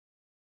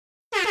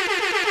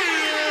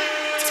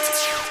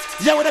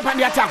Yeah, we're up on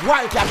the attack.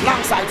 Wildcat,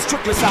 Longside,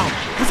 Strictly Sound.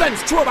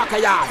 Presents Throwback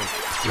a Yard.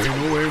 We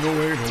no,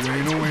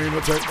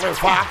 take me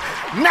far.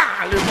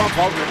 Nah, live my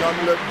public and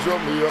let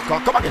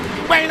Jamaica. Come again.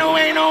 We no,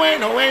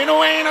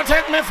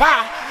 take me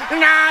far.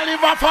 Nah,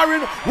 live a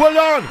foreign. Hold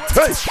on.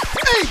 Hey,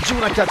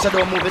 Juna Cats, I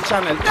don't move the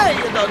channel. Hey,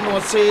 you don't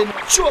know saying.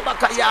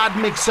 Throwback a Yard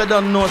mix, I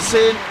don't know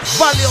saying.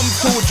 Volume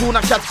 2,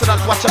 Juna Cats, that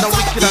watch the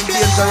wicked and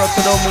dangerous,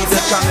 I don't move the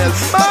channel.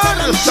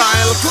 Murder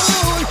style.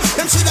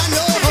 Them should I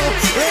know.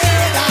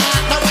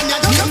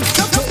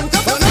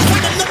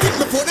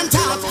 Before them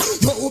talk,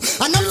 yo,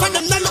 enough for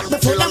them not look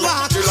before them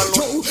walk, yo,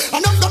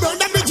 enough to burn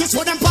them bridges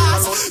for them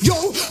pass,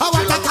 yo, I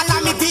want a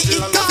calamity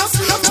it costs,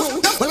 yo,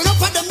 well enough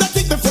for them not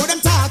think before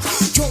them talk,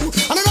 yo,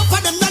 and enough for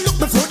them not look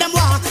before them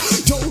walk,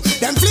 yo,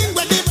 them fling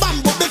with the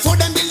bamboo before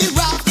them really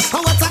rock,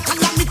 and what a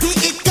calamity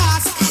it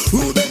costs,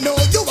 who they know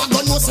you are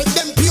gonna say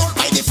them pure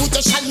by the foot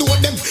you shall know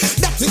them,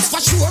 that is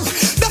for sure,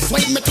 that's why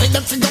me tell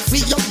them figure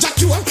free up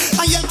Jacure,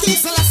 and you think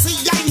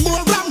Selassie I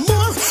more and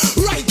more,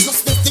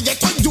 righteousness to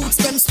get on youths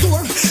them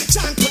store.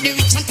 Chant to the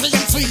rich and tell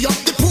them free up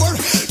the poor.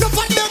 No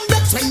for them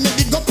blacks when they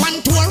dig up on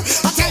tour.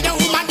 I tell the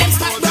woman them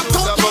start rock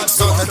out like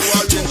sword.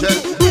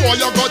 Boy,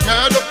 you got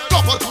head,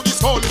 couple to the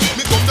skull.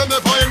 Me come them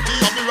never empty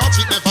and me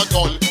ratchet never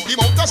dull. The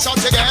mount a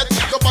shot you get,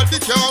 your body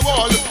can't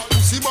wall.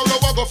 You see my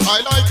rubber go fly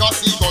like a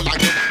seagull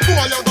again.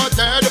 Boy, you got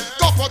head,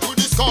 couple to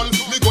the skull.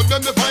 Me gun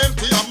them never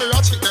empty and me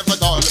ratchet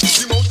never dull.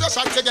 The mount a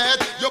shot you get,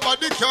 your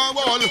body can't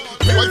wall.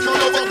 Boy, can't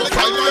rubber go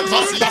fly like a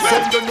seagull.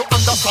 Some them no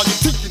understand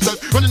it, think itself.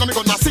 Running on me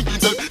gonna sing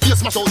itself.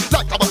 Smash out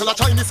like a buckle of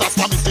Chinese ass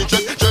for Mr.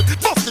 Jet.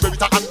 Bust the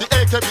Beretta and the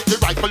AK with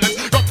the rifle lens.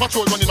 Rock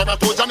patrol running around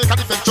to Jamaica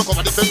defense, choke over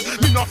defense.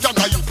 Me not fan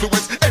my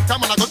influence. Every time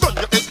when I go done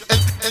your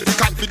the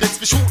confidence.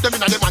 We shoot them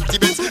in the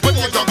anti-bends. When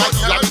you young like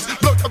ears,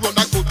 blood run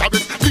like good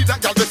parents. Lead that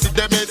girl, we see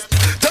them heads.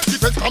 Take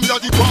defense from here,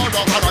 the crowd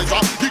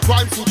organizer, the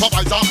crime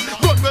supervisor.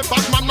 Run with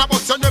Batman, my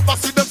boss, you never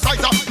see them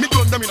sizer. Me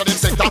run them in them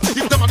sector.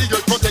 If them are the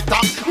earth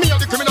protector, me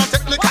are the criminal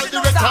technical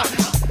director.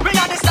 We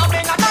are the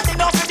stabbing and not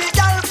enough for the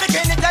girl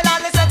picking it and all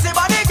the sexy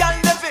body girl.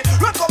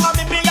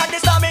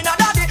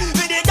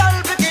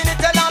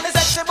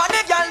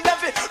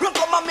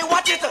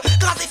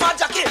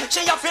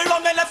 She a feel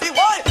run the lefty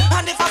way,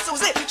 and if a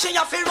Susie, she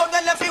a feel run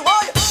the lefty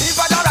way. If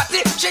a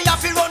Dorothy, she a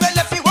feel run the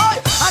lefty way,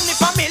 and if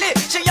a Millie,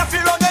 she a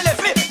feel run the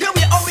lefty. The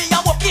way how we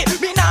a walking,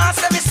 me nah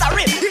say me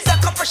sorry. If a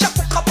couple she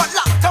cook up a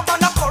lot, them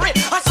on a curry,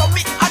 and so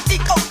me a dig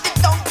out the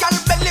down girl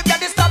belly. We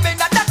a the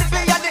stamina, that is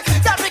me and the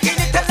that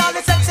bikini tell all the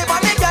sexy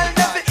body girl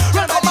lefty.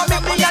 Run come and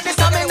make me a the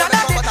stamina,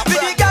 that is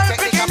me the girl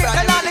bikini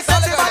tell all the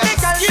sexy body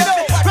girl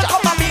lefty. Run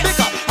come and make me.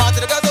 All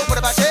to the girls who put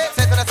up a shit,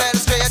 say to the side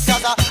straight,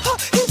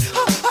 cause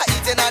eating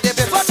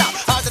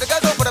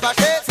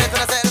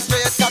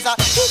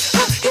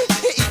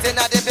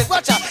at the bit.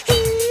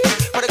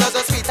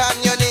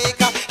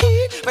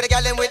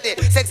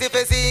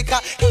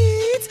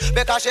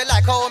 Because she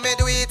like how me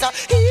do it.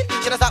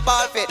 She does that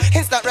ball fit.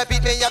 Instant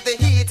repeat me of the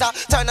heater.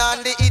 Turn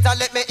on the heater,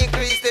 let me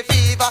increase the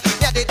fever.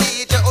 Yeah, the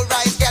DJ who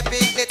rise, get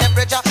big the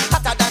temperature.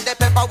 Hotter than the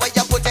pepper where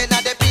you put in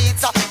the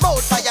pizza.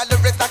 Both fire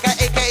lyrics like a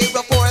AK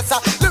reporter.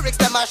 Lyrics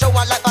them a show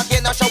a life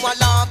again, a show a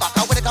lava.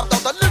 And when it comes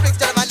down to lyrics,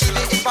 them a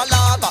leave it for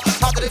lava.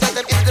 How do they get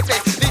them into the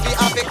place? Leave the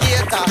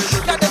applicator.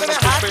 Now they me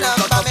hot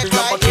number, me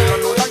cry.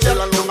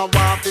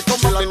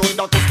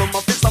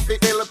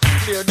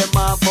 Clear them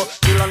off.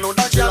 Kill know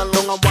that girl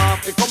don't want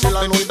to come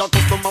up. Need a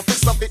custom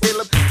office of the hill.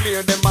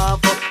 Clear them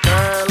off.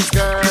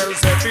 Girls,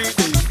 every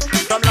day.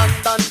 From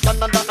London,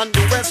 Canada, and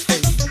the West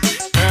End.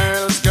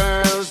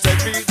 Girls,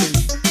 every day.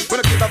 When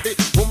I get a bit,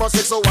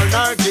 homosexual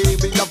nargy.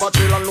 We have a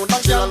chill and know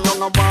that girl don't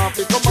want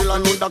to come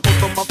up. Need a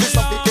custom office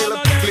of the hill.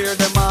 Clear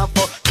them off.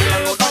 Kill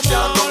know that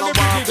girl don't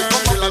want to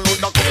come up. Need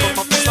a custom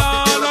office of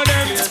the hill.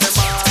 Clear them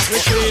off.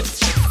 Retreat.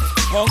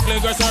 Ugly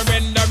girls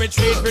surrender.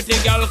 Retreat. Pretty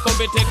girl come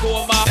be take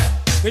over.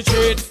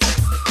 Retreat.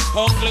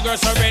 Ugly girl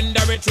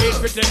surrender, retreat.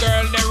 Pretty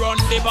girl, they run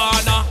the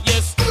banner.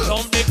 Yes,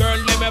 some the girl,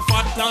 they me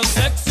fat and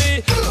sexy.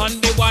 And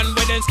the one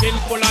with them skin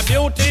full of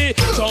beauty.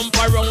 Jump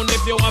around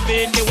if you want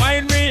be in the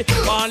winery.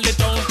 All the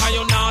town, can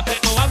you not take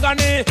no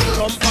agony.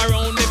 Jump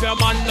around if your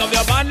man love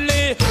your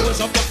badly. Push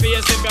up your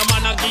face if your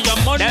man a give you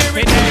money.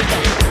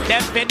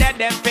 Them fi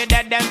dead, them fi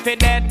dead, them fi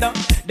dead, them fi dead.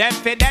 Them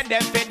fi dead,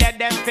 them fi dead,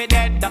 them fi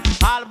dead.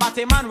 All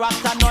Batman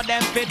Rasta know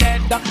them fi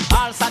dead.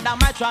 All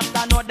Saddamite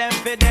Rasta know them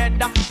fi dead.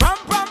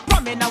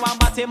 From me now I'm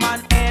Batman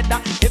head.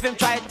 If him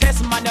try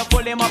test man, you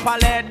pull him up a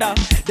lead.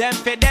 Them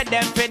fi dead,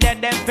 them fi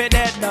dead, them fi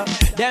dead.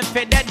 Them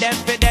fi dead, them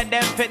fi dead,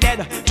 them fi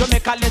dead.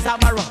 Jamaica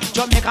Lizamaro,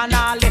 Jamaica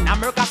Nalin.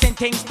 America send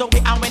things to we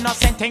and we not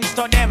send things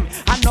to them.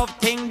 Enough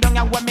thing down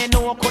here when me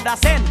know coulda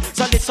send.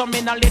 So listen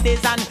me now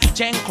ladies and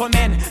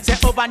gentlemen. Say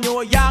over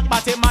New York,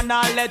 Batman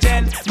a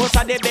legend. Most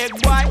of the big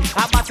boy,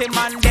 a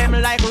Batman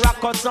them like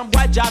rock out some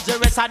boy judge the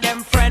rest of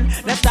them friend.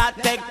 Let's start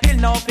take pill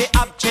now fi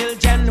have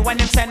children. When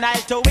them send all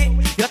to it,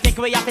 you think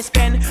we have to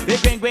spend? We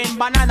bring green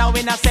banana,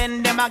 we not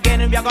send them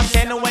again. We are gonna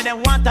send when they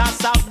want to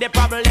solve the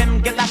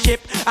problem. Get a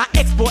ship and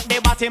export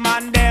the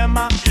Batman them.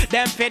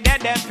 Them fi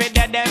dead, them fi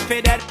dead, them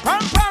fi dead.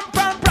 Prum.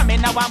 Me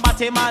now a one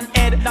body man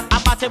head. A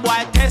body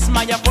boy test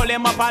man, you pull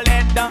him up a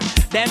lead.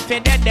 Them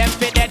fit dead, them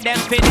fit dead, them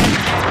fit dead.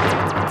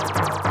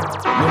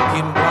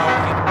 Looking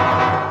brown.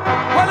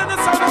 Well, in the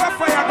sound of a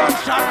fire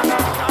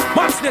gunshot.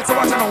 Man snakes are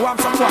watching, I want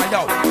some boy,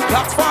 yo.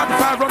 Blacks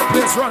 45 run,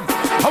 place run.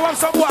 I want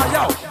some boy,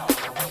 yo.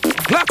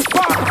 Blacks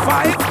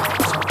 45.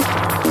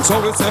 So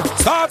we say,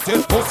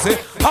 started pussy,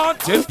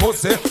 haunted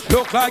pussy.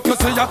 Look like you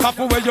see a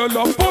couple where you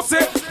love pussy.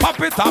 Pop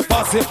it up,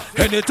 pussy.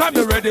 Anytime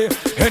you ready,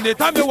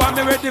 anytime you want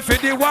me ready for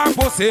the war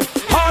pussy.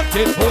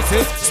 Haunted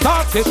pussy,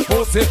 started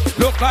pussy.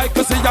 Look like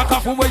you see a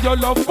couple where you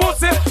love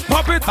pussy.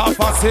 Pop it up,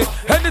 pussy.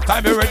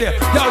 Anytime you ready,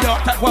 yo,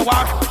 take one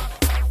walk.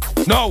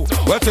 No,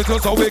 what is you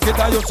so wicked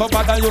and you so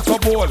bad and you so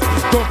bold?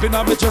 Jumping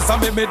on me chest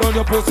and me down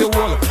your pussy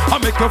hole. I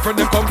make your friend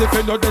them come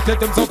defend you, they take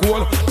them so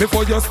cool.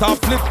 Before you start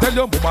flip, tell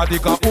your mama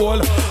dig a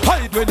hole.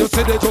 Hide when you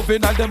see the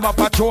jumping and them a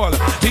patrol.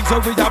 Things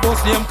that we a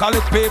boss name, call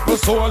it paper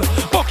soul.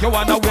 Fuck you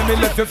wanna win me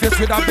left your face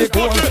with a big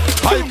hole.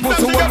 Hide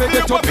pussy when we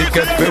get your big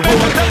head for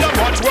roll.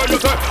 Watch what you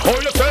say, all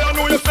you say I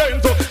know you're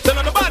saying so. Tell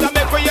on the bad I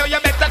make for you, you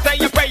better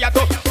say your prayer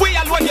too. We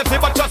alone you see,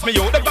 but trust me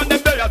you, they got them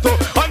there too.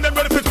 And them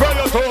ready for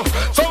prayer too.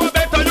 So I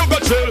better you go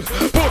chill.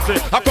 Pussy,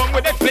 I come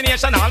with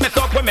explanation. All mess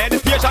up with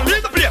meditation.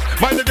 Leave the place,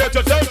 mind you get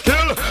yourself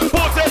killed.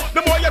 Pussy,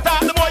 the more you talk,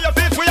 the more you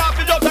fix. We have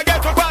to just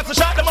get to cross the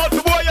shot. The more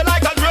the boy you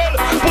like and drill.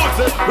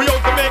 Pussy, we out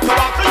to make a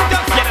walk. So you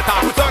just get it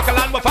out. We circle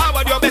and we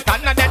forward. You're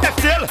better than that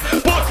still.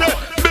 Pussy,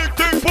 big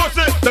thing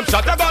pussy. Them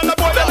shot are gone, the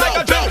boy you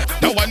like and drill.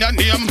 Now when your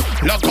name,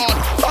 log on.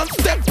 On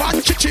step on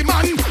chichi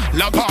man,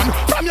 log on.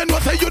 From your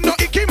nose say you know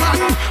icky man,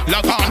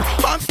 log on.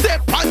 On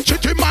step on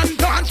chichi man,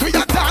 dance we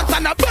a dance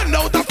and a burn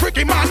out a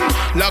freaky man,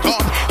 log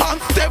on. On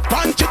step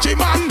on chichi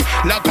man,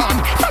 log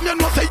on. From your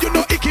nose say you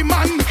know icky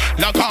man,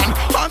 log on.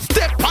 On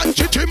step on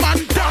chichi man,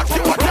 dance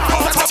you a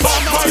dance and a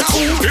burn out a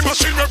the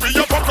machinery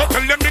you fuck up,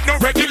 tell them it no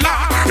regular.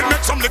 It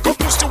make some little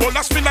push to all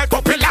a spin like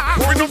popular.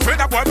 We no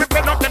afraid of boy, we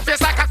bend up them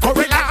face like a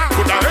gorilla.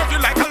 Coulda heavy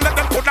like a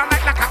leather, coulda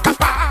light like a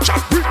kappa.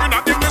 Just breathing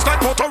at them knees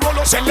like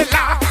Motorola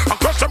cellular. And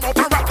crush them out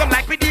and wrap them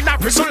like Medina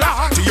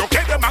Priscilla. To you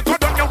okay them and go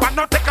down, you want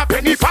not take a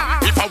penny far.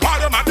 If I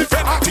want them and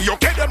defend, to you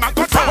okay them and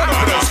go down.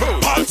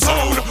 Bad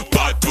sound,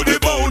 bad to the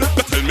bone.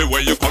 Tell me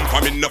where you come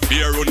from in the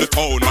fear on the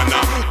town, man.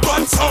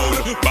 Bad sound,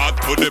 bad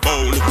to the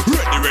bone.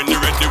 Ready,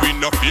 we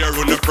no fear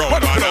on the front,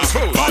 man.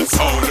 Bad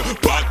sound,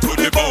 bad to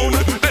the bone.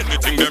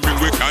 Anything that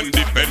we can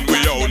defend, we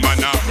own,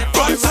 man.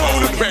 Bad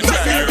sound, ready,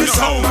 hear the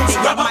sound.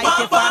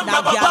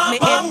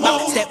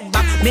 Step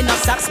back, me no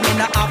socks, me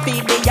no happy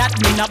the yacht.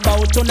 Me no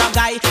bow to no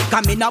guy,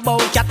 come me no bow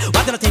cat.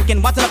 What you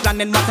thinking, what you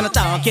planning, what you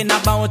talking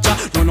about?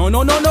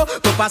 No,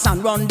 go pass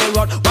and run the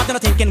road. What you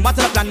thinking, what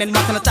you planning,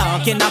 what you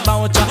talking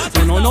about?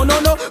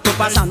 No, go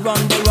pass and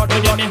run the road.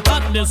 Get me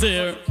hot this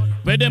year,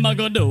 where them a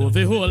go do if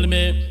you hold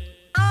me?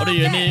 Or do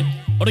you hear me?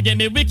 Or to get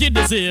me wicked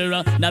this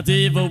year, not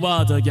even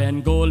water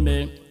can cool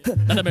me.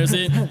 Not a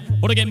mercy.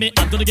 Or to get me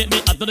hot, to get me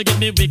hot, to get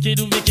me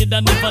wicked.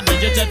 And if I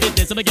DJ check it,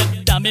 this I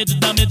get damage,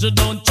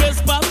 don't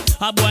trespass.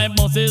 A boy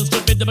must is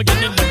stupid, to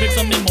get them lyrics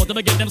on me mouth,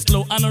 to get them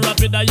slow and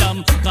rapid. I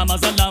am calm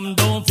as a lamb,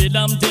 don't feel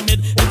I'm timid.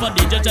 If I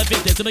DJ check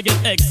it, this I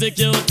get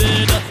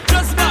executed.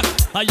 Just back,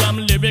 I am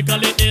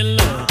lyrically ill.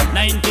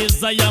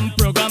 90s, I am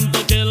programmed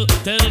to kill.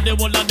 Tell the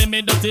whole of them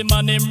dirty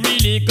man, him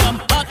really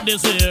come hot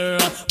this year.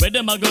 Where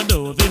them a go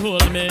do if you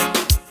hold me?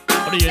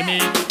 Or do you hear me?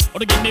 Or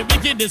to get me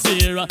wicked this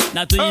year?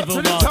 Not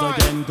even water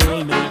can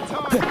cool me.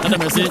 Not a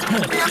mercy.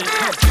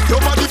 Your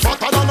body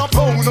fatter than a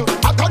pound,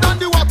 hotter than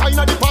the water in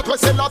the pot we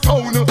sell a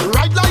town.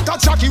 Ride like a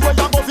jockey when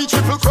you above the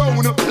triple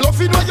crown. Love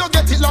it when you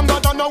get it longer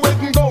than a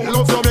wedding gown.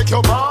 Love you make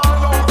your ball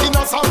out in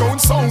a surround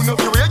sound.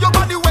 The way your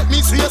body wet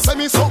me, see you say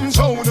me something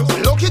down.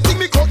 Lucky thing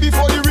me cut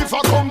before the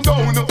river come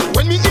down.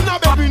 When me in a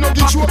bed, me no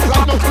get you up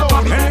like no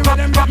clown. Anyway,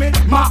 them get me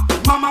mama.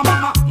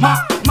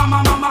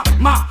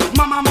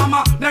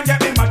 Them get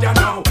me mad ya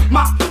now.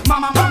 Mama.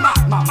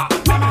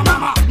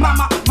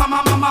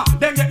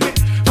 Them get me.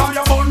 From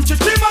your bone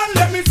chichi man,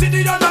 let me see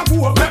the other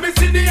go up. Let me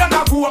see the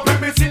other go up.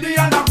 Let me see the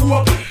other go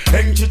up.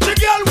 Hang chichi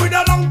girl with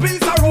a long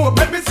piece of rope.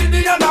 Let me see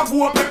the other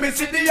go up. Let me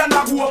see the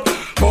other go up.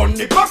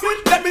 Bunny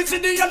pocket. Let me see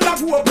the other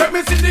go up. Let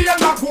me see the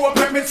other go up.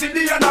 Let me see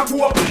the other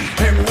go up.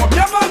 Hang up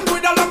your man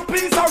with a long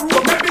piece of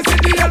rope. Let me see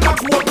the other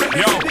go up. Let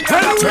me see the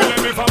other go up.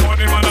 Tell me for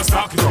money man, I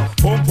stock it up.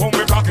 Boom,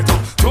 we cock it up.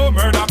 Two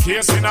murder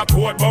case in a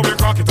court, but we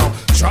crack it up.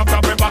 Chop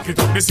up and back it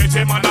up. The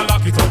city man a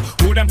lock it up.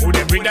 Who them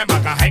bring them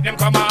back, I hide them,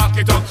 come and hack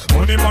it up.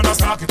 Money man a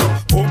stock it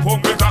up. Boom,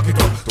 we cock it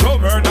up. Two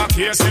murder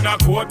case in a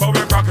court, but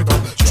we crack it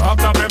up.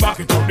 Chop up and back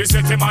it up. The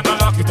city man a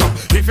lock it up.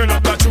 If you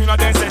love the tune,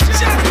 then say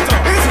shut it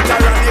up. Is it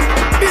ironic?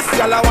 This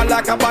girl I want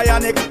like a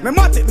bionic. Me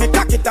mat it, me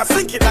cock it, I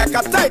sink it like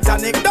a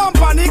Titanic. Don't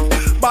panic,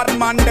 bad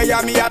man they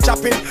me a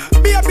chop it.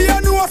 Baby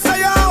you know say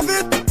you have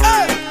it.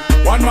 Hey,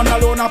 one man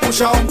alone a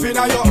push a hump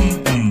inna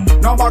you.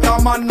 No bag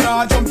a man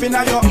nah jump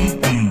inna you.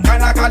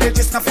 Kinda call it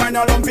just to find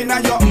a lump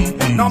inna you.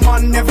 No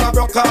man never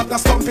broke out the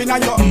stump inna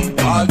you.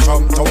 All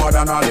jump toward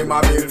and all him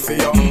a bill for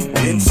you.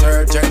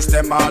 Insurgents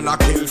them all a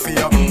kill for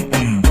you.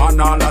 Man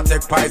all a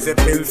take poison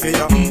pill for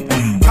you.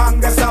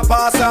 Congress a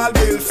pass all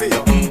bill for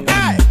you.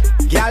 Hey,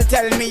 Girl,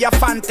 tell me your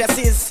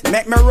fantasies.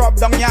 Make me rub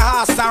down your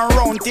ass and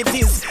round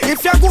titties.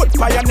 If you're good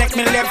for your neck,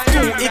 me left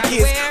two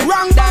ickies.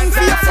 Wrong down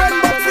for your friend,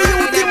 but for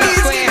you the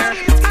bees.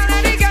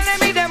 Already girl,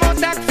 let me them out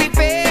taxi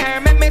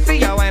fare. Make me see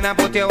you when I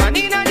put you one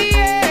in the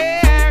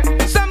air.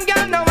 Some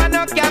girl know I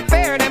no cap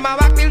fair. Them a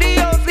walk till the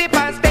house sleep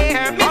and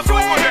stare. Me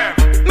swear,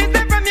 me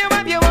say from you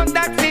have you one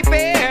taxi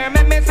fare.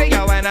 Make me see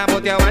you when I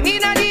put you one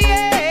in the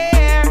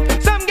air.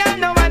 Some girl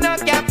know I no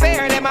cap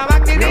fair. Them a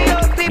walk till the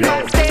house sleep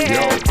and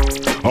stare.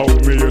 How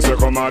me used to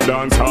come a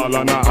dance hall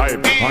and a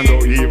hype, and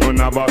don't even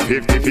have a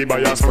 50 fee by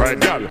a Sprite,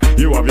 girl.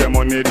 You have your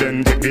money,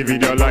 then take the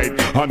video light.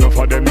 Enough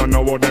of them don't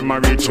know what them a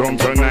reach home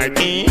tonight.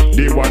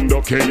 The one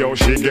don't care how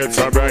she gets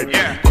so bright.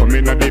 Come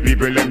in at the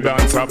people them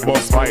dance a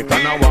bus fight,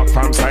 and I walk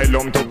from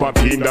Silom to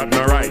Papine, that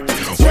no right.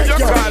 What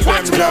you call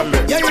them, girl?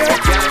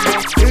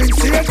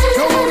 Insane,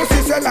 no wanna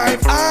see your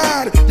life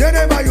hard. You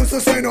never used to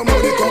say no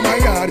money come my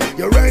yard.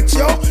 You rent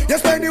yo, you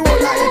spend the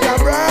whole night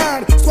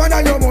abroad.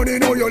 Squander your money,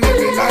 know you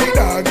living like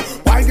dog.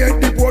 Why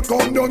get the boat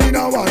come down in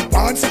a one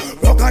pants?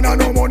 Rock and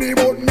no money,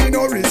 but me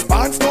no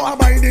response. No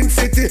abiding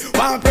city,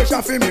 one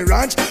pressure for me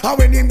ranch. And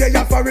when him they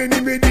are foreign,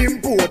 him with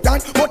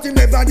important. But he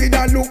never did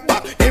a look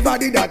back, never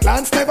did a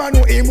glance. Never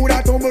know him would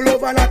a tumble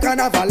over like an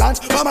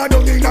avalanche. Mama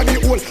down in the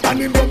hole, and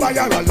him don't buy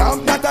her a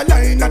lamp. Not a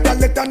line, not a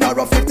letter, nor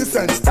a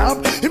 50-cent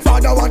stamp. Him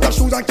father want a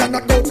shoes and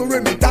cannot go to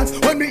remittance.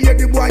 When me hear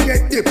the boy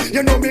get tip,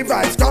 you know me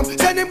vibes come.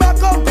 Send him back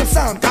home to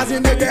Sam, cause he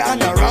made the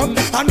hand around.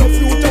 And no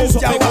few toes,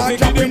 ya want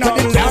dropping on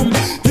the lamp.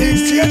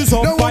 Ease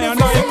up, fire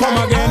now you come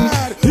again.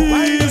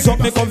 Ease up,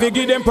 me come fi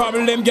give them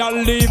problem, girl.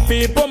 Leave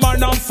people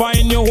man and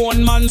find your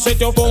own man. Set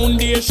your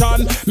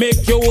foundation,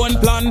 make your own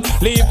plan.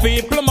 Leave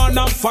people man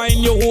and find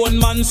your own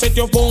man. Set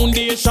your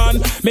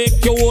foundation,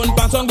 make your own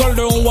plan. Some girl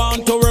don't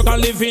want to work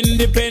and live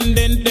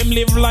independent. Them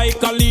live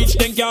like a leech,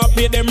 then can't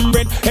pay them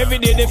rent. Every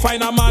day they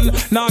find a man,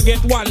 now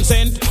get 1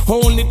 cent.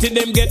 Only till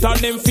them get on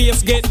them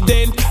face get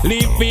dent.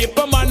 Leave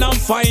people man and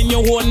find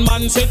your own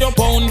man. Set your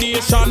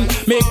foundation,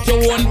 make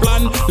your own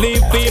plan.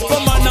 Leave people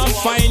man and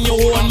find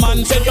your own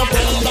man. Set your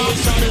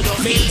foundation,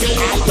 make your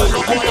own plan.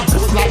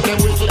 Like them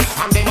wicked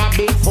and them a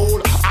big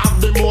fool.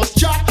 Have the most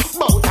chat,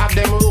 both have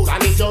them rule.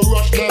 And if you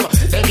rush them,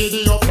 they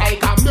giddy up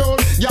like a mule.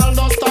 Y'all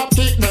don't stop,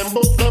 kick them,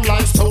 book them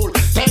like stool.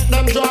 Take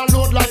them draw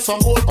load like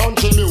some old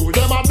country mule.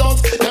 Them a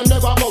dogs, them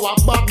never go a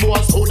bad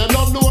boys school. Them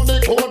don't know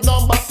the code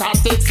number,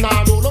 tactics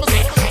now do. Let me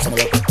say.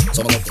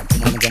 Some of them,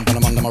 come on and jump on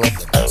them and them a rock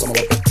them. Some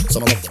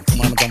of them, come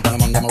on and jump on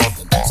them and them a rock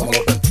them.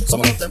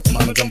 Some of them, come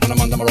on and jump on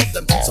them and them a rock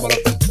them.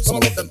 Some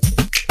of them.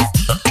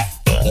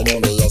 They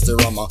know me as the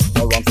rammer,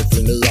 no run for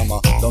free me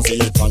yammer. Don't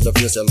see it on your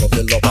face, you love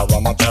the love a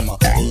rama jammer.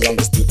 The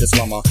undisputed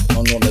slammer,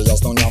 no know me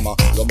as no yammer.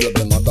 Your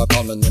baby mother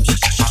call me name,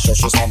 she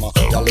slammer.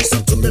 Y'all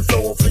listen to me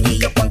flow, fling me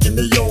up and give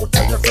me yo.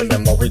 Tell your friend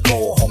them how we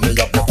go, how me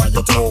up on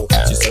your toe.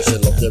 She says she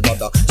love your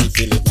brother, she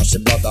feel it now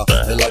she bother.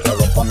 Me like her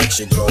up and make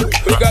she grow.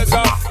 Because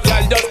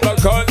y'all just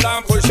broke out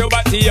and push your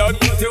body out.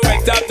 You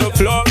went up the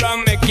floor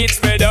and make it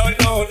spread out.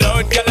 No,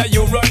 girl,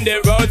 you run the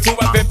road to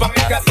a paper,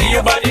 make her see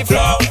your body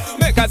flow.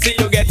 Make her see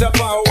you get up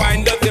and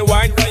wind up the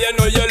wine. Cause you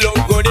know you look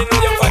good, you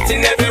know you're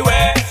fatting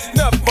everywhere.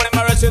 No, for them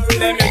a rushing with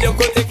them, you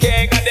cut the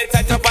cake. And they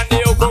touch up on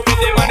the hook with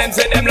them. And them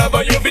say them love,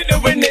 but you be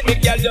doing it. Me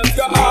girl just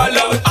go all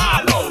out,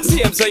 all out.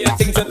 Same so you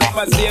think so tough,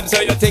 and same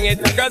so you think it.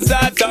 Cause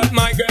that's out,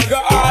 my girl go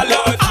all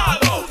out, all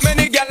out.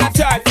 Many girl a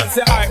try to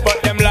say hi, but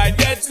them like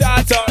get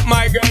start out.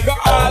 My girl go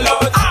all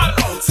out, all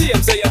out.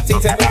 Same so you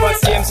think so tough,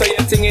 same so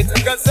you think it.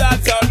 Cause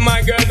that's out,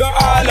 my girl go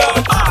all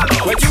out, all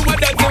out. When you a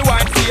dirty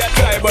wine, see a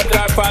try, but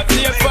that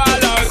party you fall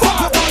out.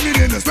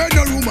 Spread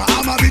the rumor,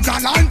 I'm a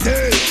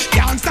vigilante.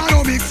 Can't stand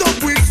no mix up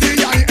with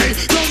CIA.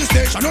 Close the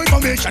station, no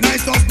information, I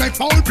suspect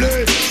foul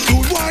play.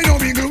 Good boy, no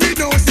mingle with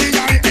no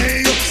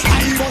CIA.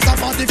 I was a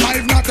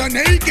 45, not an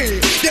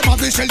AK. Them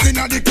have the shells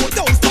in the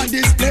courthouse on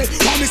display.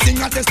 While me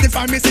sing and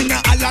testify, me sing a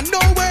all and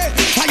no way.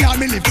 I am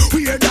me live,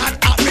 wear that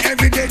at me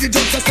every day. The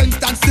judge a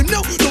sentence him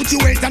now. Don't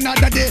you wait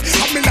another day.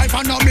 Have me life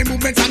and all me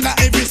movements under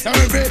every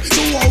survey.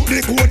 Throughout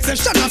the court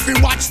session, I feel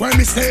watch where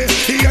me stay.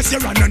 Yes, you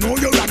run, I know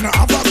you run,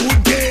 have a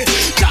good day.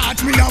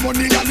 Charge me the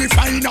money and me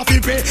fine off the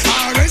pay.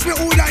 Arrest me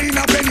who in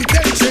a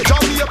penitentiary.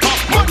 Jamaica,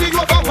 money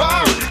over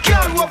war,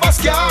 car over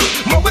scar.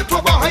 Moet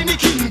over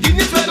Heineken,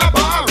 Guinness well a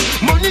bar.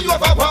 Money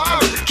over war,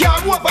 car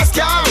over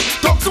scar.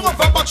 Talks over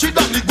battery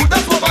that the good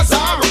as over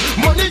czar.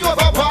 Money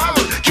over war,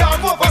 car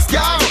over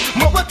scar.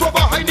 Moet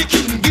over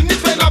Heineken,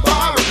 Guinness well a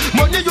bar.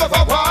 Money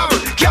over war,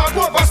 car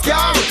over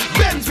scar.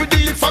 Benz with the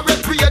infrared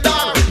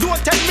radar.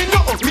 Don't tell me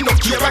no, we no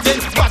care again.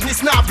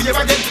 Badness now here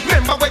again.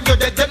 Remember when you're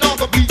dead, then all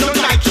the beat don't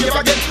like here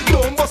again.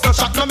 Don't bust no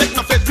shot, no make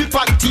no face, we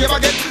pan tear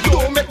again.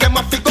 Don't make them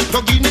a fig up,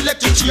 plug in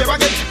electric chair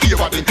again. Here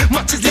again,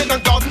 matches lane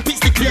and garden, peace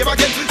clear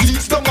again.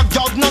 Leaves down a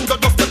garden and go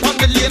dust up on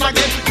the lane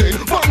again. Then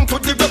one to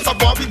the rest of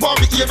Bobby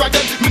here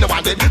again. Me no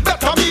want them,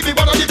 better me be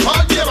one of the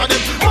pal here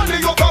again. Money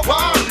over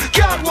war,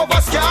 car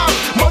over scar.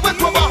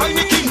 Moet over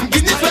Heineken,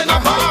 Guinness when a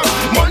bar.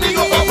 Money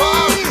over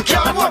war,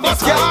 car over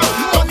scar.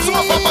 Talks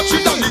over battery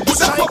that the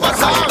good as over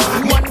czar.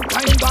 One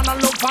kind on a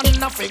love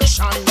and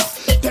affection.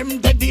 Them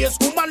the days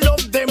woman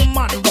love them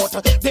man,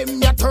 but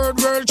them your third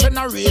world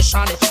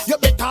generation. You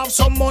better have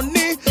some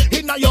money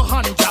in your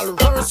hand, girl.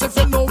 Worse if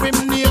you know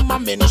him name a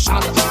mention.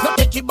 Not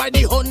take it by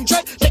the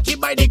 100, take it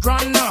by the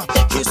grand.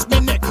 Kiss me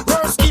neck,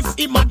 worse if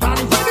him a done.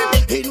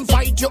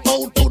 Invite you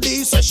out to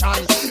the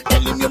session.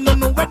 Tell him you don't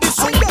know where this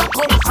song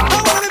come from.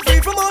 I wanna be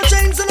free from all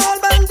chains and all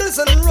bangles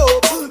and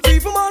rope. Free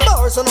from all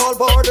bars and all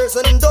borders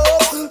and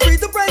dope. Free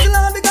to praise the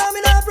Lord because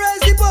me not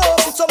praise the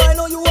Pope. So I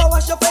know you will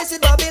wash your face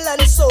with Babylon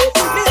soap.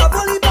 Me have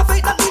a leap of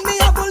faith, that mean me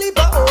have a leap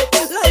of hope.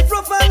 Life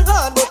rough and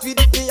hard, but we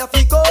did me a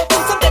fi cope.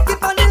 So take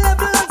it on the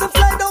level and so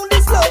fly down the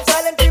slope.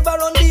 Silent river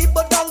run deep,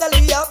 but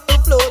gangali have to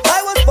float.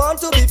 I was born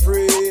to be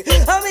free.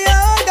 I'm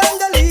here,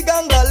 gangali,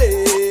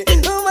 gangali.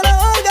 Man,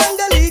 all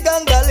gangali,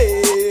 gangali.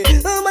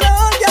 Man,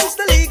 all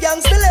gangsta lee,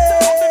 gangsta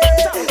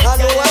lee. I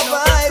know what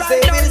vibes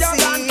they will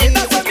see.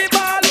 That's what me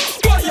ball.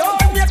 Boy, you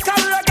me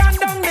carry a gun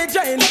down the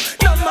drain.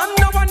 No man,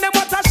 no one, them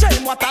what a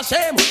shame, what a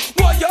shame.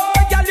 Boy, you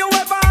girl, you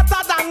ever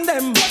hotter than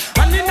them.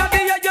 And in the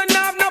year you no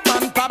have no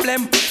man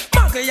problem.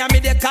 Monkey and me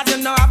they cause you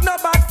no have no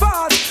bad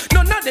fault.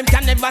 None of them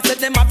can never say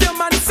them have your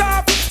man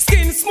soft.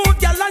 Skin smooth,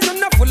 girl, and you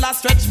no full of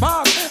stretch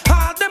mark.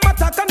 All them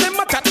attack and them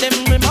attack them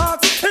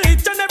remarks.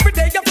 Each and every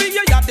day you feel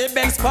you have the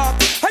best spark.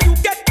 And you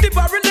get the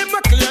barrel, them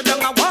a clear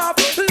down a warp.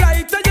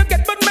 Lighter you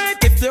get, but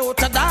mate, if you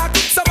out of dark.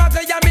 Some of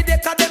the yummy they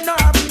cause them no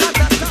have none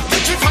at all.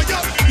 Catch it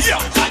fire, Yo,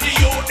 cause the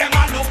youth them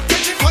a look.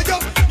 catch it fire,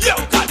 Yo,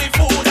 cause the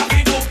food a fi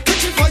do.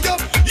 catch it fire,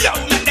 Yo,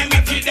 let them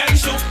make it them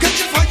show.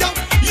 catch it fire,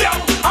 Yo,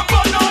 I'm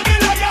burn all the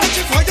liar. catch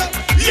it fire,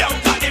 Yo,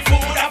 cause the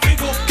food a fi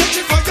go. catch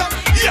it fire,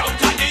 Yo,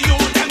 cause the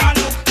youth them a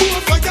look. pour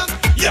fire,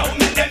 Yo,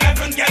 make them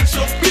even get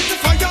shook. beat the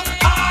fire.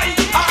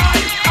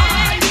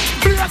 Aye.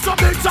 Blaze up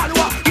the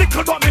chalwa,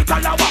 little but me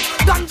talawa.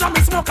 Ganja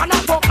me smoke and I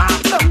fuck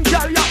half them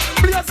girl ya.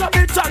 Blaze up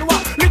the chalwa,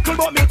 little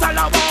but me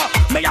talawa.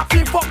 Me a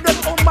feel fuck them,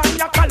 man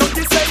ya call on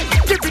the same.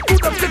 Give it to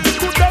them, give it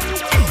to them.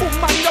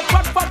 Man ya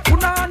fat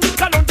punani,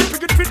 call on the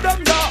big it for them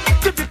ya.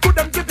 Give it to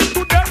them, give it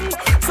to them.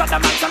 So the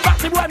man can back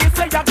the boy me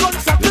say ya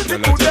gunshot, give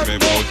it to them.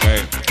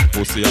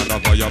 Pussy and a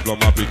fire blow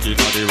my pick in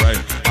the rain.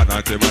 And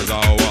I take my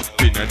hour,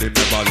 pin in the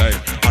never lane.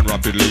 And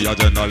rapidly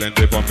adrenaline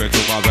they pump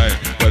into my vein.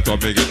 Well to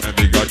me get me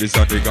bigger, this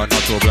and bigger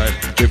not to blame.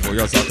 Before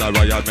you start a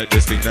riot, make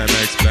this thing them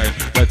explain.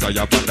 Better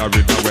you on the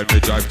river when we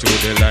drive to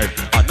the lane.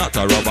 And not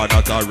a robber,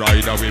 not a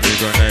rider, we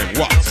make a name.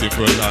 What?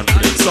 Simple and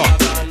plain. So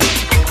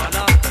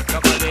No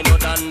call me no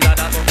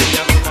dandada,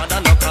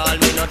 no call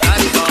me no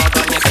dandada.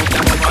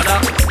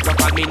 No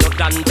call me no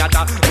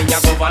dandada, me a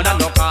governor.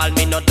 No call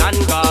me no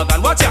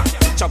dangagan. Watch ya,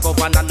 chuck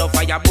governor no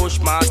fire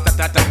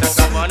bushmaster.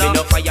 Me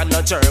no fire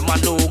no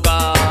German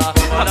Luger.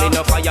 Me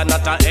no fire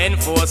not a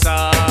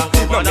enforcer.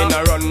 No me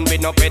no run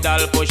with no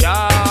pedal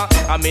pusher.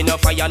 Me no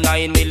fire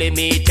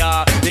 9mm.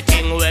 The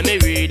thing when me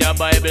read a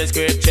Bible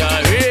scripture,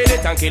 read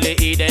it and kill the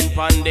Eden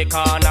pon the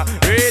corner.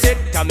 Read it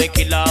and me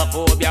kill a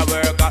phobia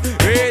worker.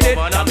 Read it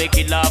and me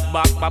kill a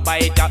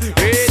backbiter.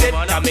 Read it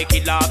and me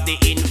kill off the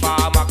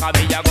informer. 'Cause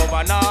me a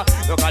governor,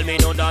 no call me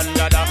no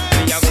dandada.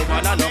 Me a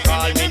governor, no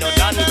call me no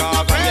danga.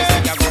 When you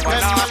say a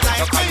governor,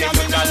 no call me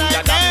no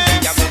dandada.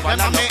 Me a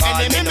governor, no call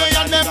me no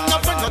danga.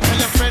 Tell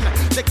your friend,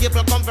 the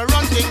cable come for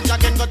run things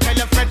again. Go tell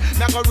your friend,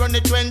 now go run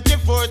it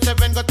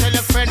 24/7. Go tell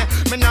your friend,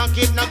 me not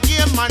give no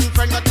game man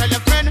friend. Go tell your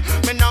friend,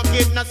 me not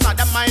give no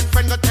sodomite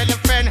friend. Go tell your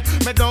friend,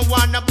 me don't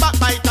want no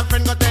backbiter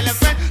friend. Go tell your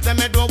friend, then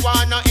me don't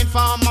want no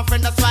informer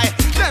friend. That's why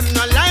them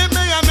no like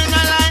me and me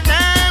no like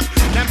them.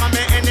 Them are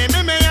me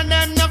enemy, me and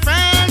them no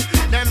friend.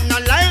 Them no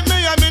like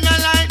me and me no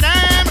like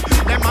them.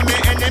 Them are me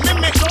enemy,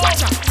 me go.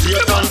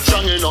 Satan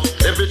strong enough.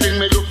 Everything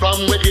me do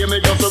from where they me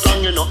just so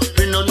wrong enough.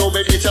 Me no know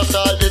where this a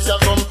start, this a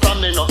come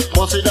from enough.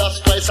 Must see that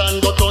Christ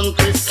and go turn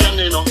Christian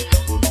enough.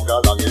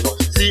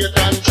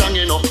 Satan strong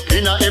enough.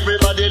 Inna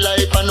everybody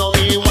life I know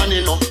me one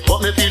enough.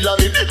 But me feel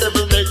like if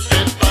every day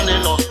step on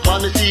enough.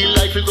 Man me feel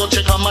like we go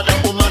check a mother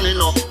woman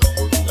enough.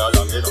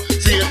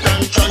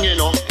 Satan strong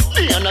enough.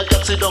 Me and I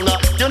got sit down.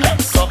 You know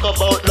talk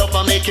about love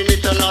and making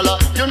it another.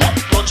 You know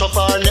touch up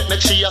her neck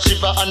make she a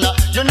shiver and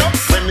you know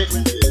when me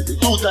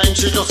 2 times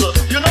she just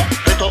you know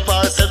get up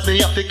herself me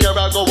a figure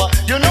a go.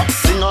 You know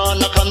sing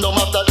on a condom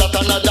after that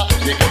another.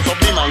 Me goes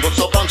up him and goes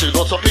up and she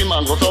goes up him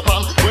and goes up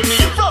and when me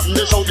from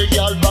the show the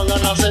girl bang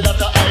and I say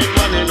that I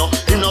man you know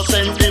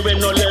innocent when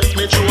no left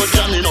me through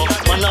John you know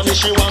man a me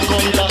she want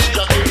come dash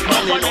jacket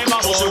man you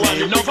know so she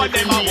want enough of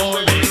them a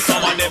worry,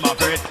 some of them a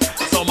fret,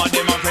 some of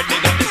them a fret they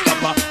got the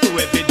stopper. To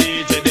every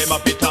DJ them a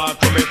fit talk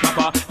to me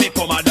proper. Me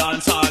come a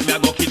dance all me a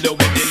go kill you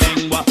with the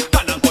lingua.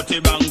 Can and cut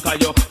it wrong 'cause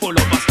you full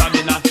of a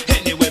stamina.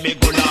 Anyway me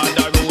go down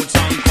the roots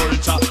and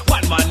culture.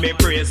 One man me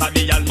praise and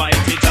the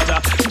Almighty Jaja.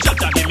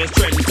 Jaja give me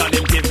strength and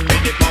him give me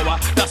the power.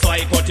 That's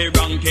why cut it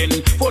ranking,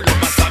 full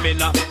of a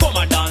stamina. Come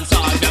a dance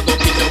all me a go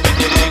kill you with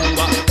the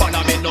lingua.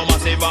 Follow me no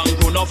massive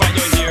angle, no for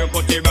you hear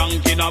cut it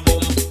ranking a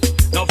boom.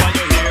 No for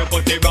you hear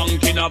cut it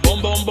ranking a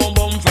boom boom boom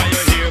boom. For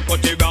you hear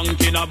cut it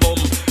ranking a boom.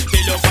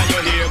 Till you for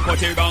you hear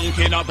cut it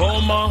ranking in a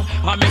bomber.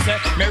 And me say,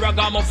 me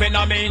ragamuffin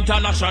a me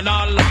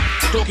international.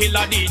 To kill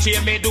a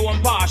DJ, me do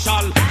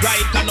partial.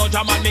 Right, and no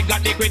jam and me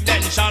got the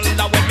credential.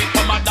 That when me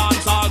come a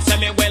dance, I'll say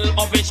me well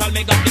official.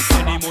 Me got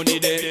the money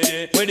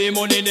there. Where the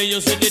money there,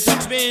 you say the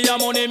tax me your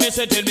money, me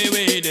say tell me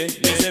where there.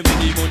 Me say where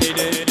the money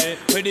there.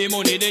 Where the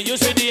money there, you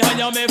say the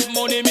IMF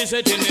money, me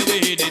say tell me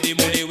where there. The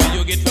money where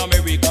you get from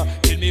America,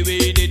 tell me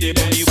where there. The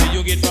money where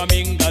you get from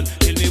England,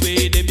 tell me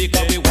where there.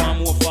 Because we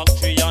want more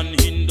factory and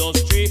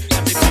industry,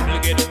 that the people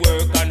get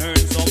work and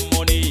earn some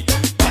money.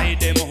 Buy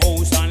them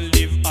house and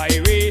live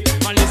irate,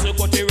 and listen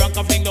to the rank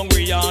of thing down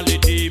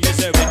reality. Me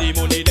say where the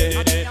money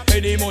there,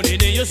 where the money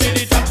there. You see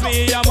the tax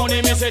me your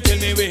money, me say tell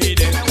me where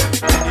there.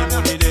 Where the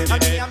money there,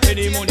 where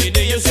the money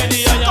there. You see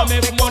the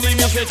IMF money,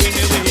 me say tell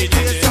me where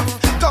there.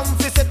 Come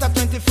fi set a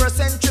 21st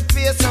century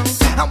pace,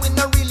 and we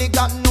no really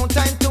got no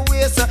time to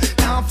waste.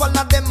 Now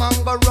follow them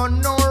and go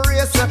run no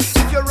race.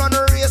 If you run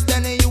a race,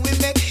 then you will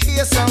make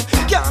haste.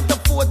 Can't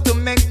afford to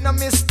make no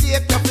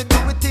mistake. Have to do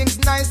with things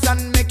nice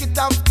and make it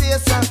have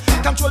taste.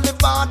 Control the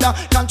border,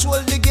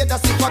 control the gate.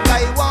 As if a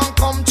guy won't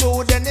come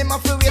through, then him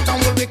have to wait and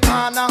will be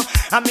corner.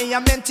 And me I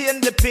maintain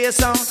the pace.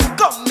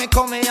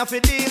 Come here, have to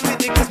deal with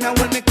the case. Me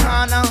will me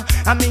corner.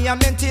 And me I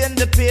maintain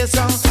the pace.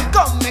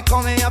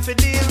 Come here, have to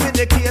deal with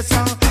the case.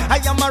 I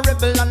am a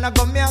rebel and I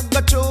go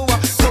through.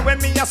 So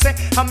when me I say,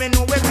 I me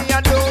know when me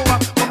I do.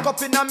 Buck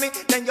up in a me,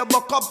 then you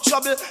buck up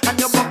trouble. And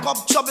you buck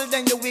up trouble,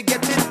 then you will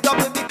get it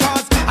double.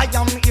 Because I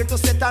am here to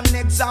set an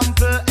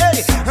example.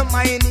 Hey,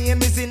 my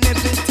name is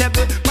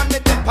inevitable. Man, me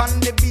tap on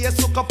the bass,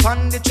 hook up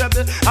on the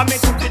treble. I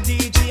make up the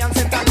DJ and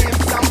set an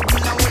example.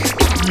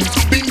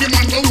 Bingy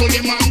man go hold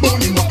him and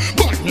burn him up.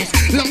 Badness,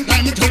 long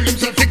time he told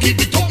himself to keep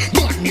it up.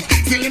 Badness,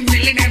 still him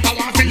really never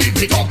want to live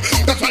it up.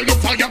 That's why the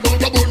fire go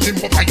to burn him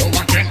up. I don't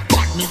want to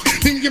badness.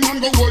 Bingy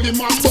man go hold him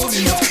and burn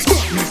him up.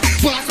 Badness,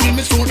 pass me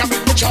my sword and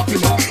make me chop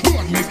him up.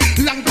 Badness,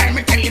 long time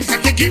he tell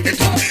himself to keep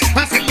it up.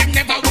 I still him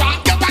never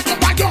walk up.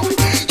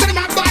 So them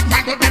a bad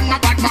man, but them a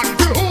bad man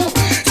too.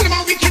 So them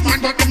a wicked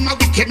man, but them a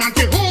wicked man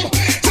too.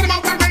 So them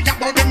a warrior,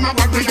 but them a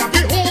warrior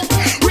too.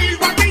 Real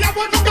warrior,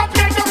 but no go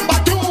play number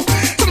two.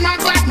 So them a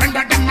bad man,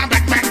 but them a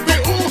bad man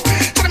too.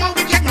 So them a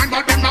wicked man,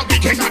 but them a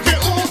wicked man too.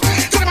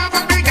 So them a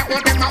warrior,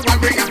 but them a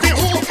warrior too.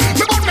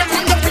 Me but them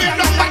on the play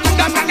number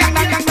two.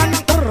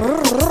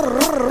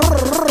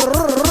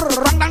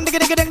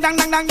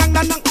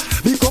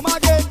 We come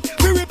again,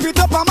 we repeat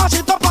up and mash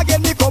it up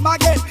again. We come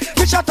again,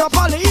 we shut up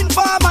all the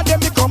informer, then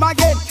we come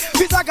again.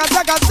 We zaga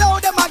so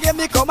them again,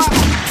 we come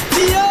again.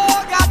 Yo,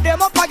 got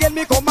them up again,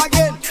 we come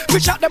again. We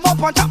shut them up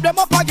and chop them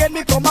up again,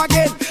 we come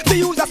again. We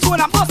use a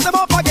stone and bust them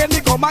up again, we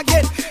come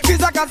again. We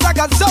zaga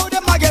so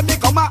them again, we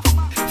come again.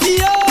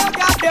 Yo,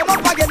 got them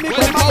up again, we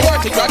come again. Well, if I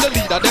working, you're the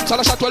leader. Them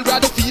shall shot well, you're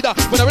the feeder.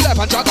 When I rely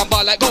on Dragon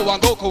Ball like Go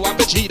and Goku and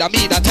Vegeta.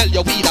 Me that tell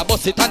you weeder,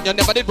 bust it and you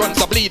never did run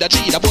some bleeder.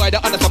 Cheater, boy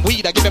that under some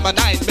weeder, give him a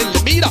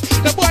 9mm.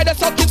 The boy that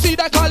something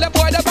seeder, call them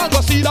boy that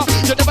mango cedar.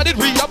 You never did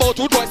read about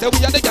two boys, say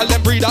we are the girl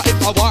them breeder.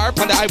 If I warp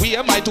on the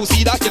highway, my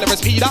two-seater, kill them a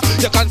speeder.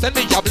 You can't send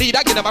me a bleeder,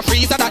 give them a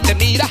freezer that them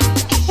need.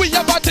 We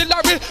have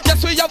artillery,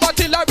 yes we have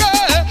artillery.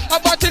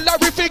 Have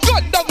artillery for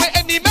gun down my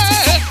enemy.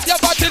 You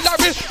have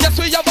artillery, yes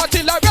we have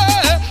artillery.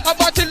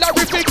 Have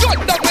artillery for gun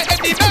down my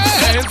enemy.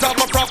 Hands off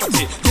my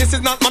property, this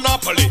is not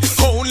monopoly.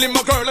 Only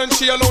my girl and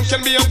she alone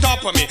can be on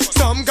top of me.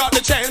 Some got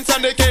the chance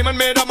and they came and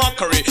made a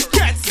mockery.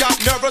 Cats got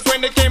nervous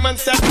when they came and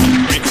said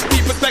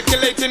people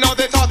speculating how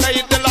they thought I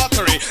hit the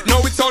lottery.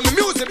 No, it's on the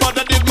music but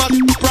I did my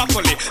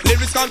properly.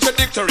 Lyrics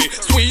contradictory,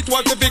 sweet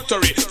was the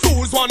victory.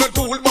 Fools wanted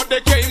fool but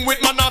they came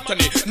with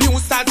monotony. New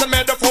styles and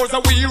metaphors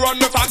and we run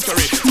the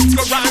factory.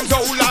 The rhymes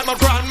old like my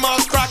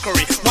grandma's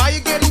crackery. Why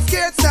you getting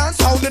scared, son?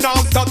 Sounding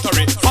all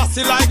stuttery.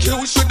 Fussy like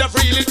you should have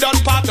really done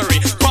pottery.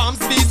 Palms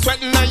be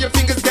sweating and your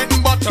fingers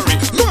getting buttery.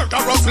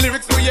 Murderous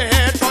lyrics through your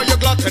head for your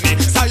gluttony.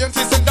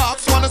 Scientists and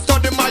docs wanna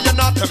study my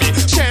anatomy.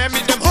 Share me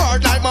them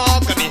hard like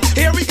mahogany.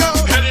 Here we go.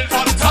 Heading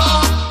for the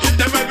top, hit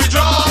them when we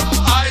drop.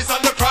 Eyes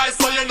on the prize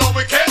so you know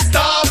we can't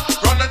stop.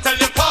 Run and tell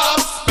your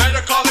pops,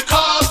 better call the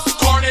cops.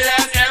 Corny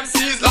ass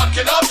MCs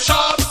locking up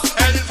shops.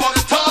 Heading for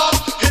the top,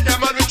 hit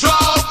them when we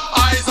drop.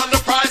 Eyes on the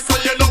prize so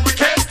you know we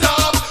can't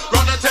stop.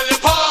 Run and tell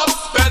your pops,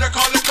 better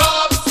call the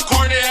cops.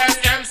 Corny ass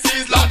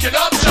MCs locking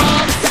up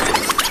shops.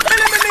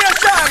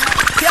 Elimination.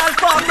 Can't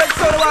form break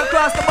so they won't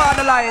cross the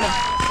borderline.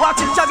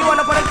 Watch it, Chaggy one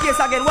up on the case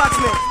again. Watch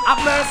me.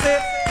 Have mercy.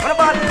 What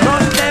about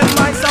run them?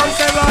 My son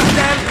say run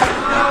them.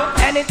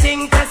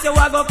 Anything test you,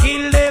 I go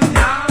kill them.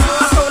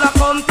 I saw a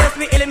come test,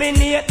 we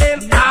eliminate them.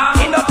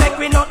 In the tech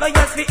we not no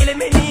yes, we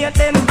eliminate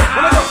them.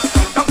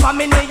 Come for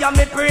me, and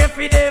me pray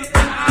for them.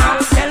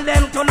 Tell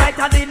them tonight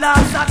are the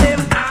last of them.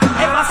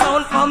 If a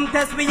sound come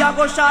test, we a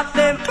go shot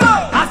them.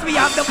 As we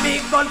have the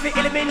big gun, we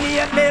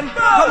eliminate them.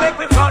 Come make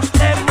we rush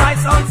them. My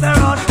son say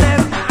rush them.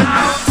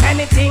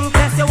 Anything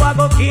test you, I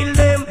go kill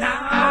them.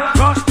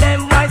 Rush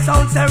them, my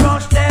sound say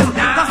rush them.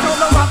 Cause no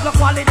no have no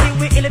quality,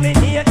 we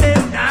eliminate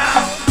them.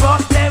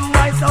 Rush them,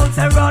 my sound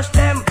say rush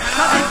them.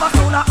 Cause if a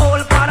sound a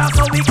old father,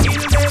 so we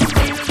kill them.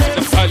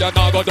 The style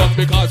now go done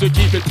because we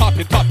keep it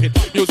poppin'.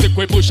 Music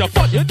we push up,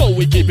 but you know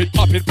we keep it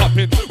poppin'.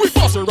 We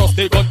bust a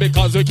rusty gun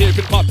because we keep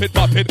it poppin'.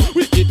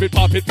 We keep it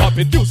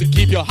poppin'. Music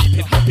keep you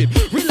happy.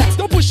 Relax,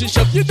 don't push it,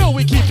 shut. You know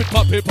we keep it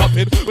poppin'.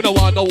 We don't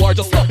want no war,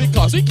 just stop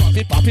because we keep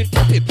it poppin'.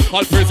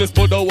 All praises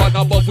for the one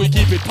above. We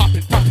keep it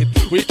poppin'.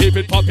 We keep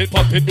it poppin'.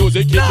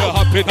 Music keep you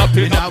happy.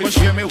 You now go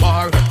share me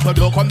war, so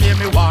don't come near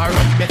me war.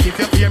 Bet if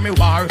you fear me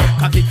war,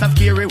 cause it's a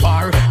scary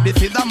war.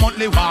 This is a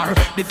monthly war,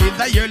 this is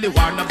a yearly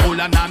war. No bull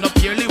and no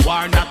yearly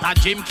war, not a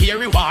Jim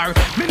Carrey war.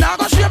 Me now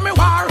go share me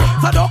war,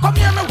 so don't come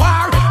near me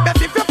war.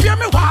 Bet if you fear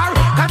me war,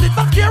 cause it's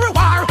a scary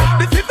war.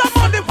 This is a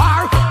monthly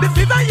war, this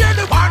is a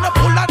yearly war. No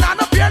bull and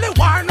no yearly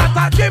war, not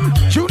a Jim.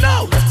 You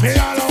know. Me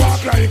all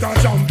walk like a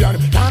champion,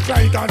 talk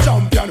like a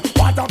champion.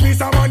 What a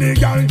piece of money,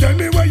 girl, tell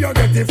me where you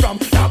get it from.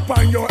 Tap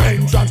on your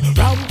entrance,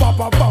 ram pa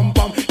pa pam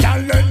pam.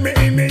 Can't let me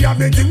in, me have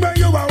the thing where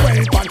you are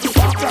waiting.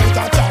 Walk like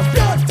a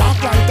champion,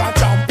 talk like a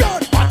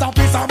champion. What a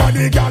piece of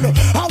money, girl,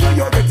 how will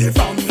you get it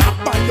from?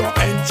 Tap on your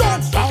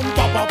entrance, ram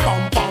pa pa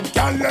pam pam.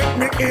 Can't let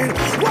me in.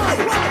 Why?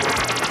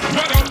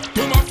 What up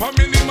to my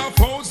family, my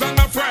foes and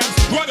my friends?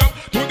 What up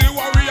to the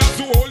warriors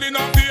who holding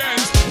up the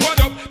ends? What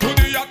up to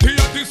the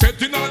yachty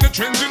setting all the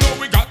trends? You know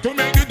we got to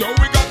make it though,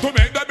 we got to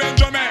make the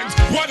Benjamins.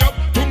 What up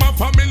to my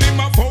family,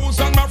 my foes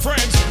and my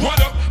friends?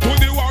 What up to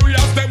the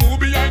warriors, them who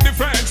behind the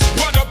fence?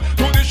 What up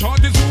to the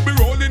shorties who be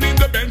rolling in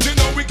the bench? You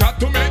know we got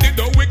to make it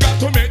though, we got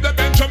to make the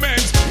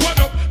Benjamins. What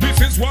up, this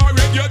is war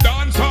radio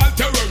dance all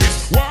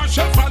terrorists. War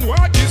chef and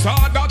work is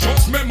hard, that's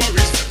just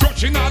memories.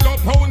 Crushing all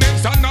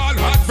opponents and all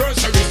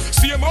adversaries.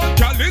 Same old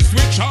callous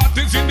with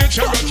shorties in the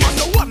Cherokee. Man,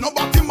 no one no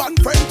batty man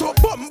friend to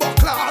bumbo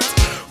class.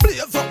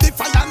 Blaze up the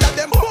fire and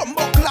them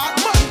bumbo class.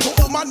 Man to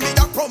woman me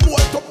a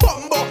promote to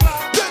bumbo.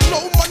 Then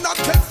no man a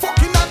take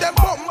fucking at them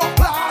bumbo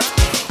class.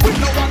 We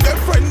no one them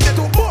friend they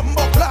to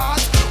bumbo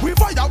class. We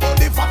fire about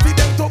the fatty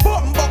them to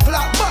bumbo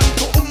class. Man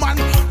to woman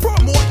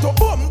promote to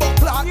bumbo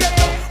class. Yeah,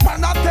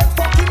 man a take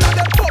fucking at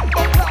them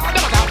bumbo class.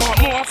 Them talk about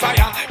more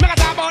fire, me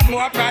talk about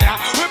more prayer.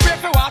 We pray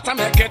for water,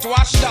 make it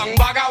wash down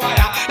bag of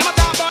wire. Them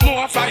talk about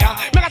more fire,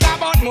 me talk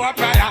about more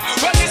prayer.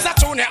 Well, this a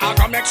tune I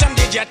go make some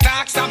DJ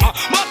talk some.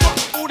 But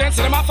who them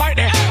say them a fight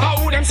there? How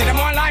who them say them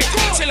all light?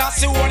 Still I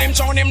see who them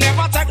show him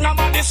never take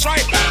nobody's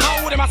strike.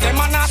 How who them a say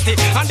man nasty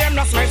and them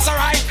not smell so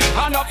right.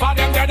 And up for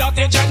them they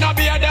dirty jet no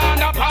be a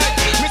down up high.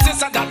 Me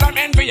sister that I'm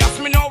envious,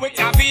 me know it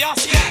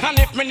obvious. And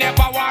if me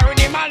never worry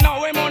him, I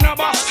know him on a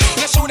bus.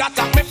 They should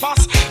attack me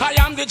fast. I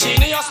am the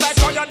genius like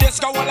how your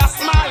disco will a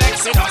small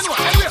exodus.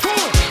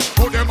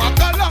 Who them a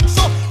galang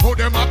so? Who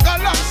them a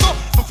galang so?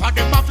 So for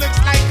them a flex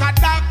like a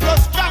dark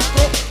plus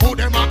Django. Who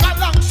them a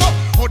galang so?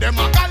 Who them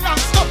a galang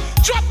so?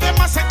 Drop them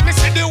a set me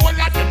say the whole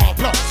of them a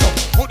block so.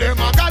 Who them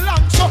a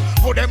galang so?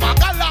 Who them a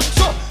galang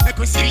so? Make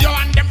we see you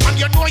and them and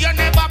you know you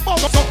never bump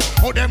so.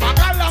 Who them a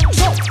galang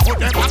so? Who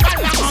them a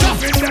galang so?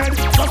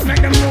 Just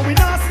make them know we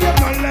not save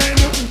no lead.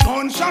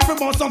 Gunshot for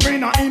bust up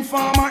in a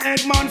informer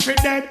head man for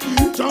dead.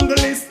 Jungle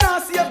is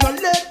not save no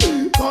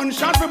lead.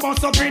 Gunshot for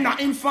bust up in a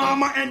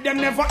informer head. Them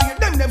never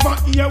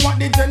hear what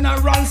the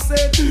general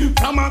said.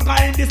 From a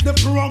guy this the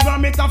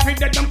program it a fit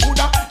that them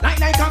coulda like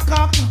a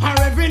cock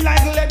or every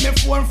like let me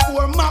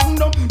 4-4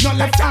 magnum. No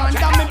left hand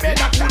and me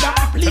better coulda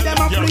lead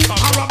them a flee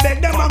or a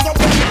beg them a go.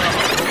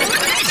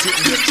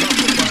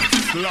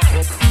 Slap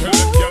up, tell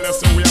them girls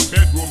say we are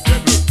bedroom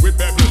devil, we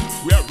bevel,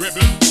 we are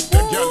rebel.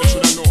 Them girls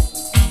shoulda know.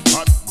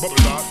 Hot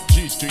bubble dog,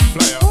 G-string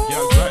flyer,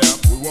 girl dry up.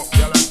 We walk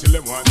girl until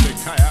them want take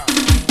higher.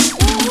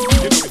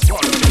 You know we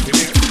swallow them in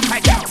here.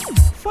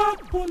 Fuck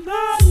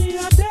Punani,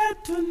 you're dead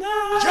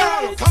tonight.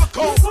 Girl, cock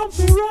up. You come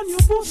to run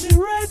your pussy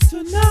red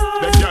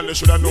tonight. Them girls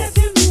shoulda know.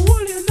 Give me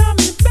wool in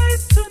me bed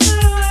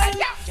tonight.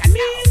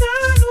 Me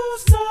nah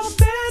lose no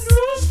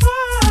bedroom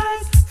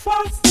fight.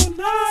 Fuck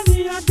Punani,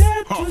 you're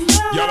dead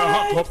tonight. Y'all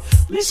hop up,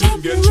 me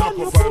sing, get chop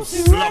up and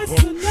slap up.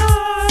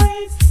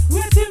 Tonight.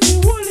 Waiting me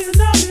wool in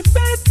me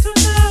bed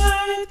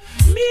tonight.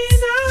 Me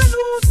nah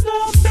lose no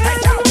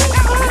bedroom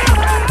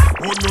fight.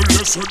 Who no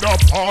listen to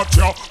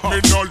party, me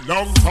no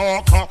long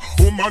talker.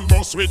 Woman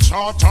must with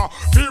charter,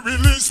 fi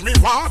release me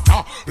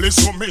water.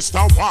 Listen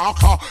Mr.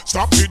 Walker,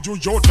 stop to do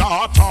your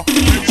daughter.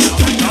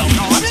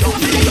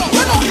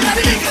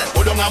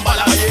 Put on a ball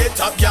on your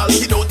top, girl.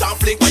 Hit out and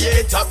flick on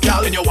your top,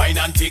 girl. Then you wine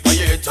and tick on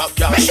your top,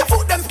 girl. Make your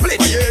foot them split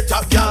on your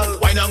top, girl.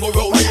 Wine and go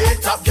roll on your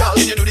top, girl.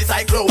 Then you do the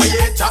cyclo on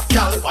your top,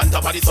 girl. On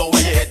top of the soul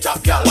on your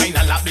top, girl. Wine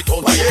and lap the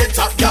toe on your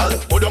top, girl.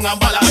 Put on a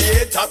ball on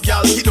your top,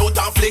 girl. Hit out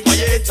and flick on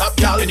your top,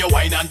 girl. Then you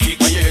wine and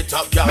tick on your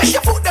top, girl. Make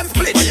your foot them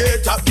split on your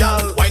top,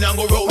 girl. Wine and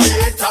go roll on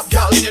your top,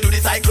 girl. Then you do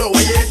the cyclo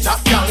on your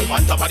top, girl.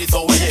 On top of the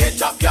soul on your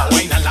top, girl.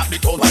 Wine and lap the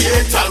toe on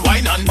your top.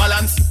 Wine and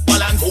balance,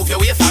 balance. Move your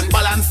waist and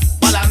balance,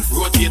 balance.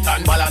 Rotate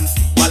and balance,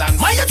 balance.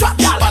 Mind your drop,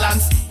 girl.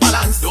 Balance,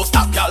 balance. Don't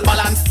stop, girl.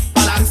 Balance,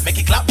 balance. Make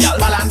it clap, girl.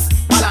 Balance,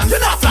 balance. You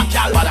not flap,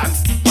 girl.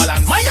 Balance,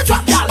 balance. Mind your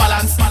drop, girl.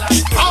 Balance,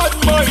 balance. Hard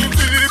my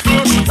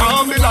people,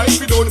 calm me life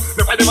be done.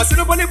 The fight them a sit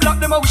up on the block,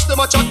 them a wish them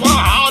a chat.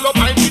 All up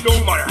mind be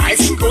done. My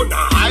rising gun,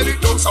 now hide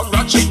it down. Some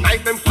ratchet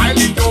knife, them file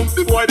it down.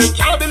 The boy them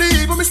can't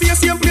believe when me see a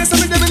same place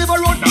and me them never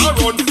run, now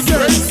run.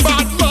 Yes,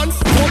 bad man,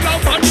 hold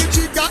up on the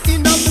jigger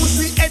in a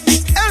pussy head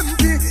is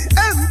empty,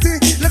 empty.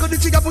 Like how the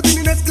jigger put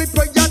in the next clip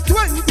where you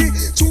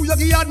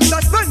yard,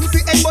 Mr. Spency.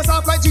 Head bust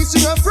off like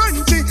G-string and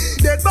Frenchy.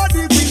 Dead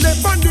body be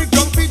left on the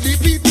ground for the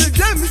people.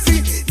 Them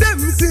see.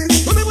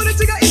 Remember the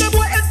trigger in a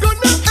boy head gun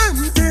now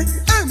empty.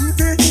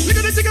 Look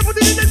at the trigger put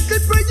it in the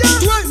clip for ya.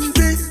 20.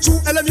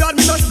 Shoot LM yard,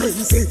 Mr.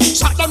 Spency.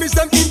 Shot them is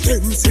them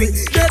intensely.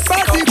 Dead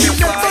body be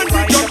left on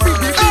the ground for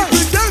the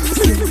people. Them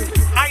see.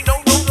 I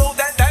know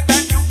that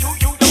you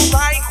don't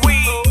like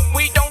we.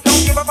 We don't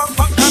give a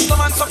fuck. Cause the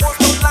man supposed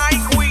to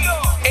like we.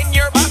 In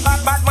your bad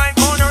mind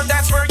corner,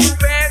 that's where you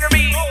better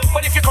be.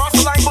 But if you cross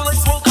the line,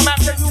 bullets will come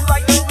after you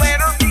like the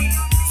letter B.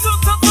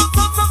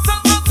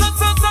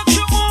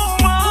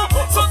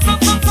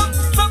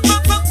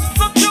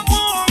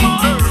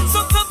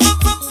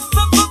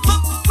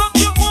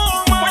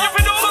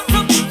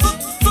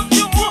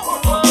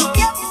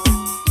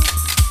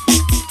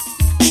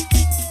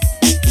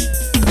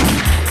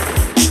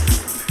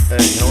 Hey,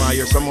 you know I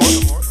hear some more?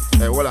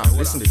 Hey, hold on,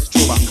 listen to this,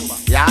 throw back.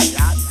 Yeah,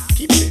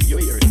 keep it in, you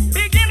hear it.